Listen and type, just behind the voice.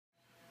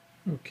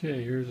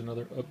Okay, here's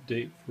another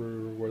update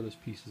for where this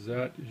piece is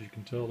at. As you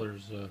can tell,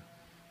 there's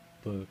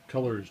the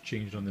color has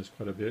changed on this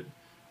quite a bit.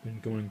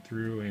 Been going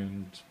through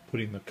and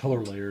putting the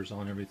color layers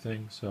on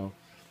everything. So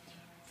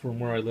from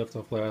where I left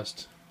off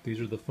last,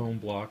 these are the foam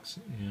blocks,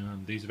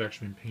 and these have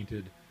actually been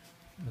painted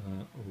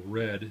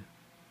red,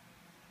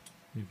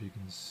 if you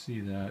can see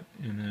that.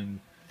 And then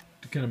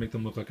to kind of make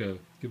them look like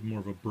give more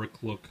of a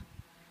brick look,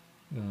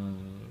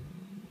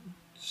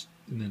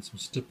 and then some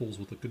stipples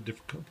with a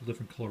couple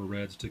different color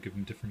reds to give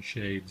them different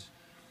shades,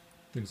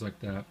 things like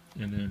that,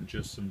 and then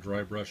just some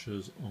dry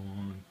brushes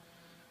on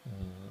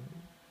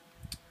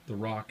the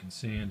rock and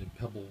sand and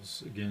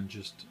pebbles. Again,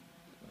 just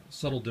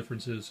subtle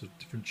differences of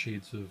different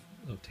shades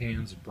of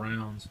tans and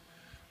browns,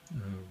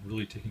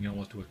 really taking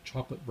almost to a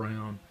chocolate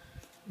brown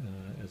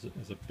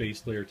as a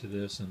base layer to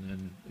this, and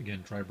then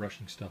again dry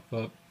brushing stuff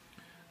up.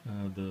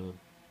 The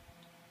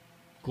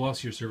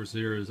glossier surface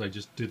there is I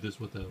just did this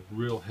with a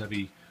real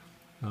heavy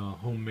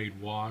homemade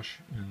wash,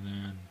 and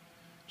then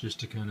just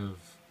to kind of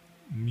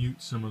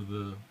mute some of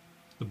the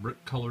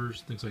brick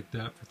colors, things like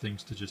that, for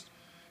things to just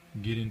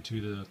get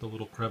into the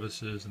little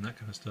crevices and that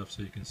kind of stuff.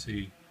 So you can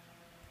see,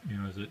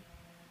 as it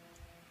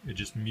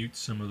just mutes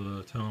some of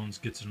the tones,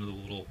 gets into the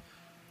little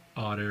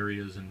odd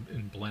areas,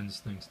 and blends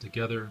things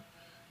together.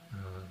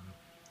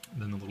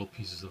 Then the little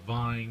pieces of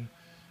vine.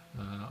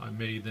 I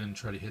may then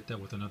try to hit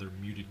that with another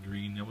muted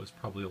green that was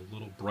probably a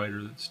little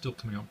brighter. It's still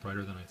coming out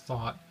brighter than I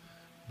thought,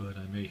 but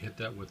I may hit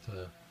that with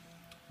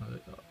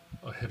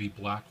a heavy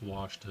black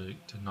wash to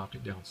knock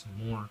it down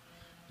some more.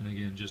 And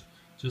again,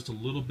 just a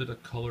little bit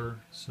of color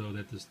so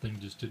that this thing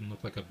just didn't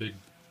look like a big,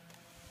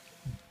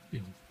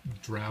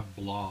 drab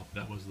blob.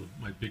 That was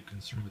my big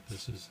concern with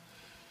this, is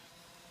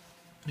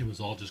it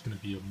was all just going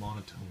to be a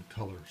monotone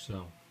color.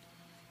 So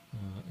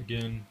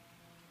again,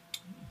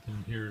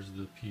 then here's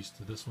the piece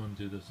to this one.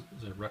 Did as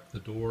I wrecked the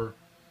door,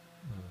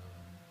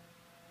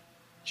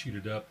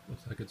 cheated up,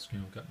 looks like it's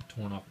gotten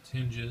torn off its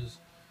hinges,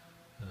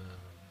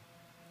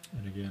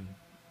 and again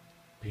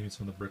painted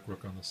some of the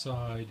brickwork on the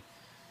side,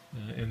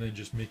 and then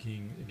just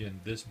making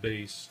again this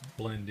base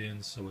blend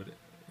in so it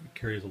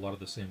carries a lot of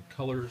the same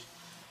colors,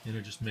 and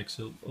it just makes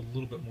it a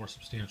little bit more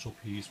substantial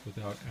piece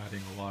without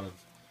adding a lot of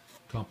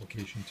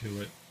complication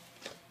to it.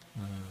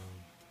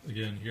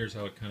 Again, here's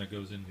how it kind of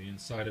goes into the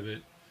inside of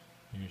it.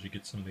 As you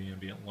get some of the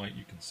ambient light,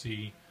 you can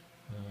see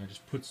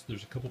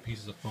there's a couple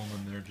pieces of foam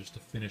in there just to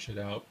finish it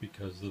out,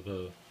 because of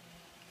the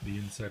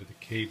inside of the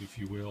cave, if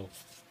you will,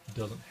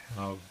 it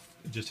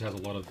just has a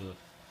lot of the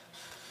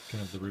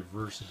kind of the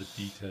reverse of the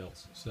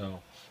details.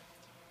 So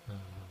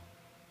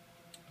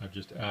I've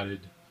just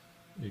added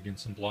again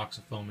some blocks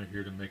of foam in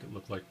here to make it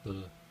look like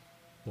the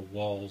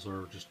walls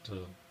are just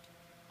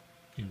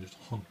just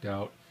hunked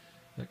out,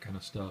 that kind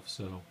of stuff.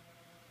 So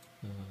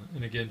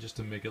and again, just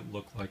to make it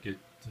look like it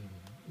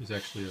is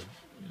actually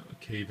a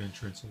cave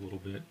entrance a little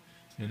bit.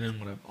 And then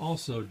what I've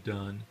also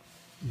done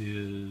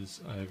is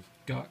I've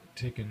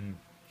taken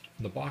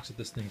the box that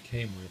this thing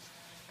came with.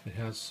 It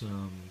has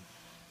some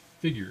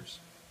figures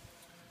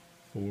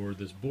for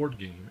this board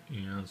game,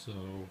 and so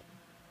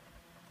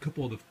a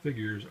couple of the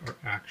figures are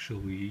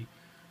actually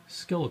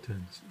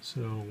skeletons.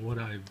 So what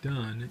I've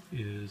done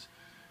is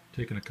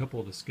taken a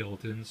couple of the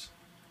skeletons,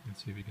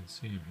 let's see if you can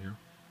see them here,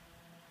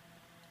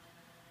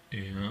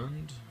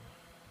 and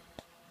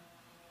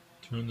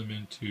turn them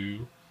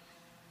into,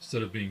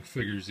 instead of being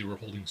figures, they were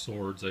holding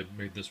swords. I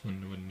made this one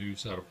into a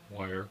noose out of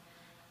wire,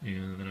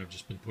 and then I've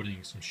just been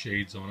putting some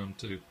shades on them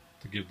to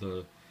give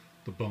the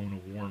bone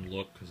a worn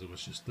look, because it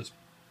was just this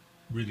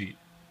really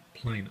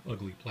plain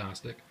ugly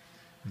plastic.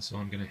 And so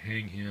I'm going to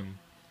hang him,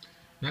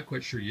 not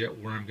quite sure yet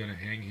where I'm going to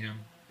hang him,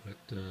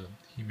 but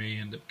he may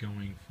end up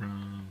going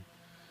from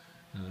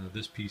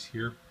this piece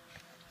here.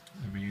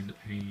 I may end up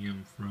hanging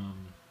him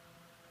from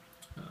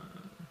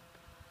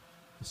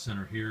the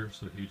center here,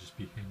 so he'd just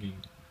be hanging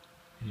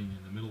in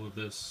the middle of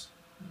this.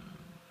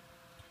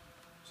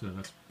 So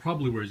that's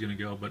probably where he's going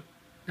to go, but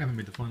I haven't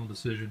made the final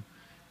decision.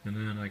 And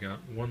then I got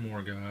one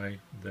more guy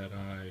that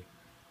I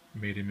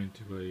made him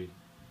into a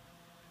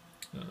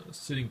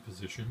sitting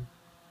position,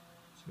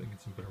 so I can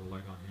get some better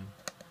light on him.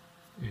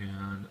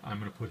 And I'm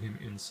going to put him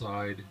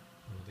inside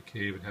the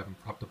cave and have him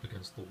propped up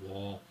against the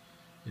wall,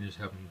 and just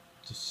have him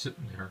just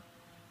sitting there.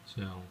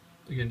 So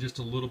again, just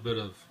a little bit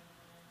of,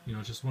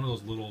 just one of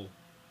those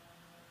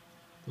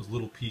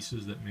little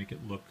pieces that make it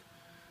look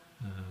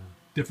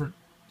different.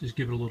 Just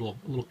give it a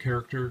little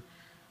character,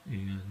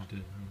 and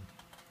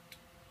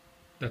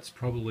that's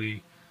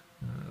probably.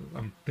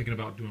 I'm thinking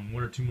about doing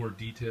one or two more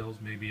details,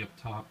 maybe up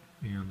top,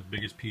 and the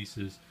biggest piece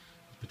is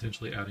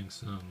potentially adding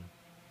some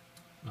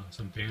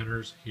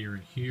banners here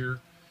and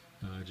here,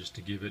 just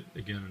to give it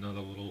again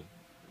another little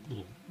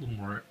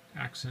more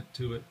accent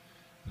to it.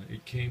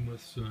 It came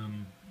with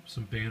some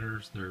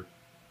banners. They're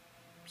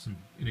some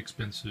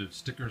inexpensive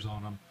stickers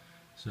on them,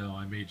 so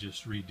I may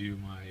just redo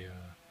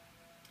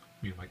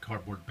my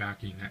cardboard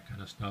backing, that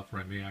kind of stuff, or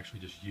I may actually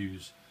just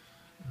use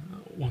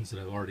ones that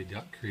I've already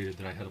got created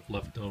that I had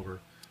left over.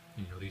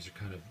 These are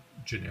kind of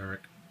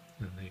generic,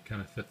 and they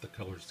kind of fit the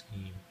color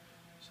scheme,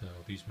 so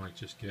these might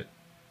just get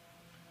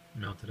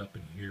mounted up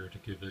in here to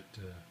give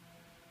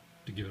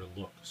it a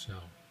look. So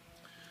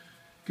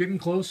getting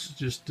close.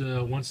 Just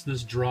once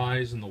this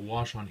dries and the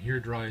wash on here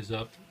dries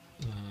up,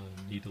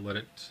 need to let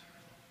it,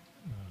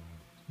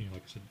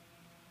 like I said,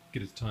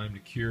 get its time to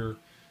cure.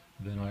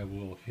 Then I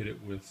will hit it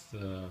with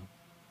a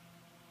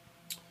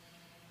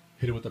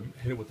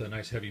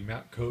nice heavy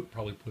matte coat.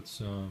 Probably put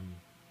some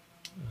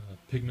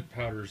pigment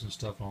powders and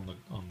stuff on the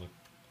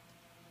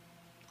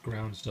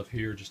ground stuff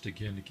here, just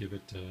again to give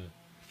it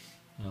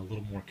a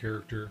little more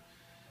character.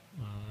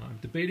 I'm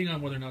debating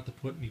on whether or not to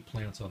put any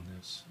plants on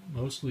this.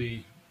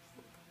 Mostly,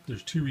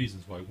 there's two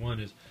reasons why. One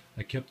is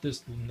I kept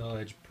this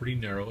edge pretty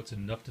narrow. It's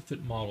enough to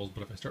fit models,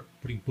 but if I start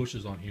putting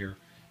bushes on here,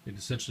 it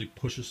essentially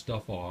pushes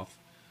stuff off.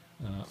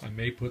 I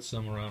may put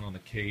some around on the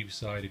cave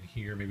side in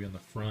here, maybe on the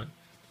front,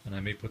 and I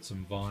may put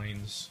some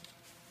vines.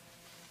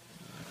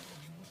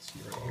 Let's see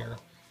right here.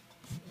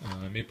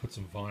 I may put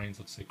some vines,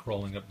 let's say,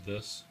 crawling up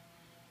this,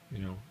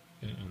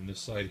 on this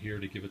side here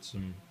to give it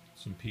some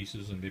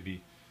pieces, and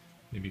maybe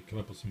come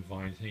up with some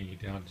vines hanging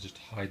down to just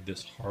hide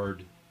this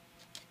hard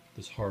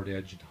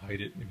edge and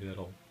hide it. Maybe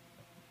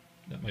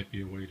that might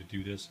be a way to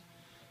do this.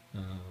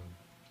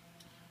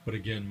 But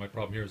again, my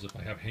problem here is if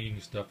I have hanging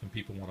stuff and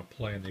people want to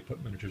play and they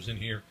put miniatures in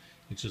here,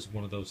 it's just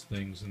one of those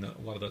things, and a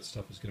lot of that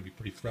stuff is going to be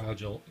pretty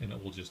fragile, and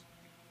it'll just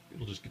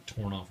get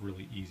torn off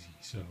really easy.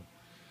 So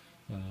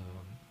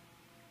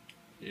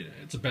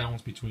it's a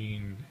balance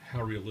between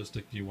how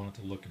realistic do you want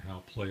it to look and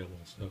how playable.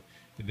 So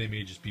they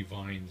may just be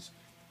vines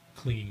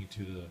clinging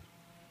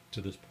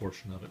to this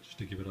portion of it, just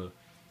to give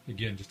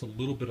it just a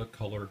little bit of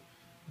color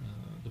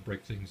to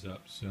break things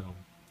up. So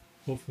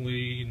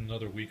hopefully in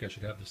another week I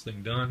should have this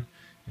thing done,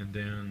 and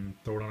then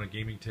throw it on a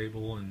gaming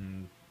table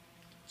and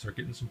start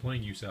getting some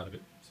playing use out of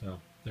it. So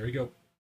there you go.